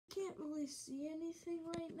really see anything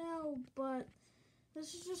right now, but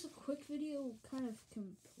this is just a quick video kind of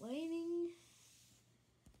complaining.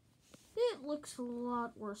 It looks a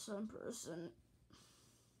lot worse in person.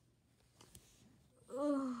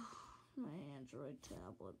 Ugh, my Android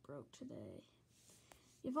tablet broke today.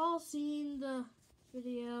 You've all seen the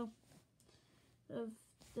video of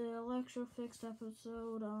the Electrofix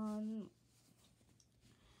episode on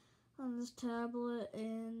this tablet,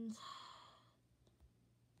 and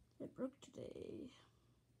it broke today.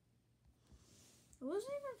 It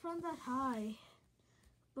wasn't even from that high.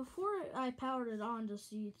 Before I powered it on to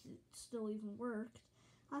see if it still even worked,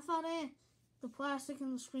 I thought, the plastic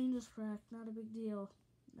in the screen just cracked, not a big deal.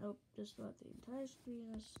 Nope, just about the entire screen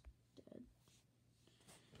is dead.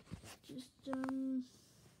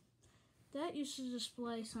 That used to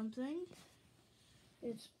display something.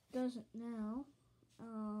 It doesn't now.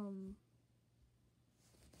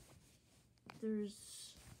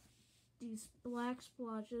 There's these black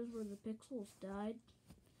splotches where the pixels died.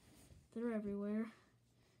 They're everywhere.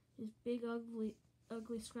 These big ugly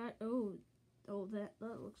scratch. Oh, that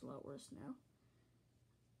looks a lot worse now.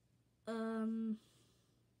 I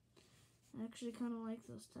actually kind of like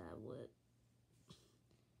this tablet.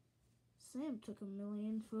 Sam took 1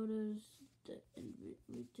 million photos, and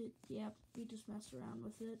we just messed around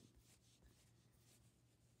with it,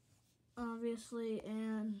 obviously,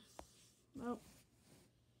 and well,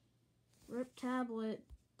 rip tablet.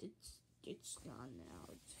 It's gone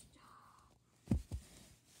now.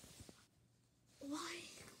 Why?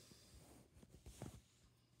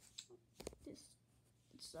 It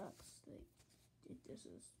sucks.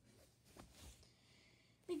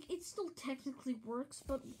 It still technically works,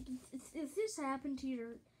 but if this happened to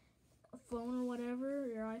your phone or whatever,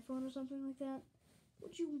 your iPhone or something like that,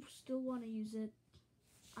 would you still want to use it?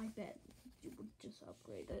 I bet you would just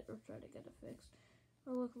upgrade it or try to get it fixed.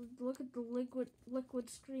 Oh, look at the liquid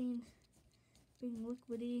screen being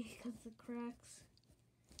liquidy because of the cracks.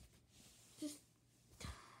 Just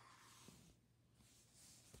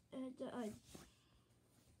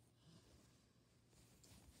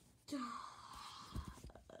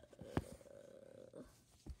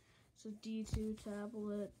So D2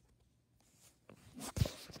 tablet.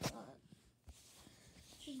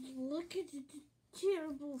 Just look at the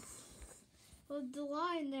terrible. Well, the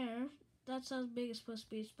line there. That's how big it's supposed to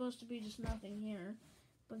be. It's supposed to be just nothing here,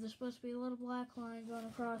 but there's supposed to be a little black line going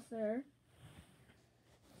across there.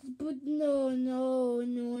 But no.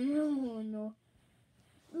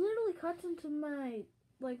 It literally cuts into my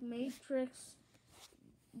Matrix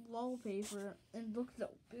wallpaper, and look at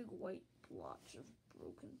that big white blotch of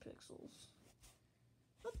broken pixels.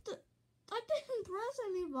 What the? I didn't press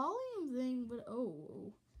any volume thing, but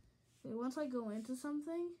wait, once I go into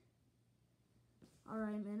something,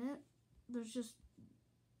 alright, I'm in it.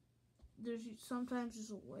 There's sometimes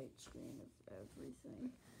just a white screen of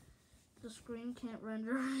everything. The screen can't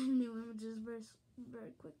render new images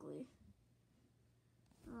very quickly.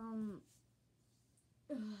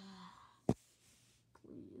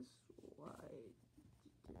 Please, why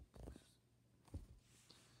did this?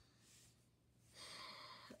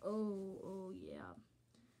 Oh yeah.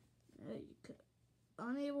 You could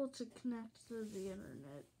unable to connect to the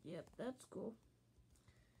internet. Yep, that's cool.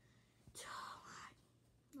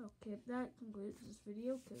 Okay, that concludes this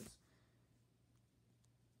video, because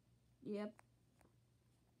yep.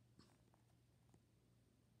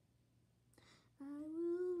 I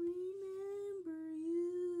will remember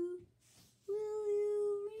you. Will you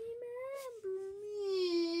remember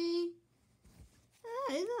me?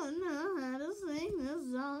 I don't know how to sing this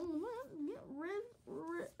song.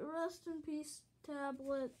 Rest in peace,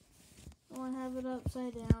 tablet. I want to have it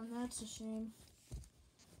upside down. That's a shame.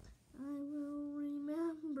 I will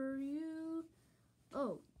remember you.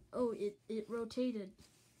 Oh, it rotated.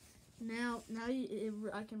 Now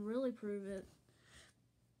I can really prove it.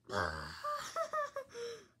 I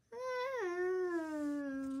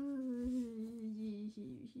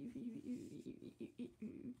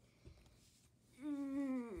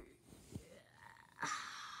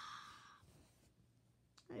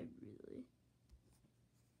really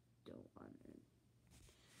don't want it.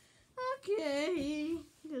 Okay,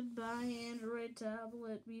 goodbye, Android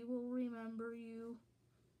tablet. We will remember you.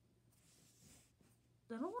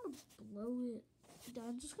 I don't want to blow it.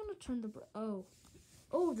 I'm just gonna turn the Oh,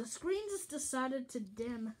 the screen just decided to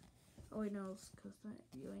dim. Oh wait, no, it's because the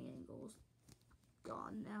viewing angle is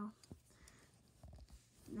gone now.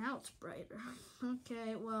 Now it's brighter.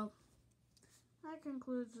 Okay, well, that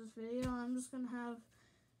concludes this video. I'm just gonna have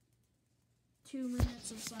 2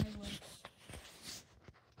 minutes of silence.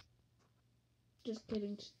 Just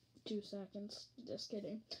kidding. 2 seconds. Just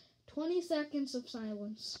kidding. 20 seconds of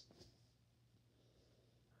silence.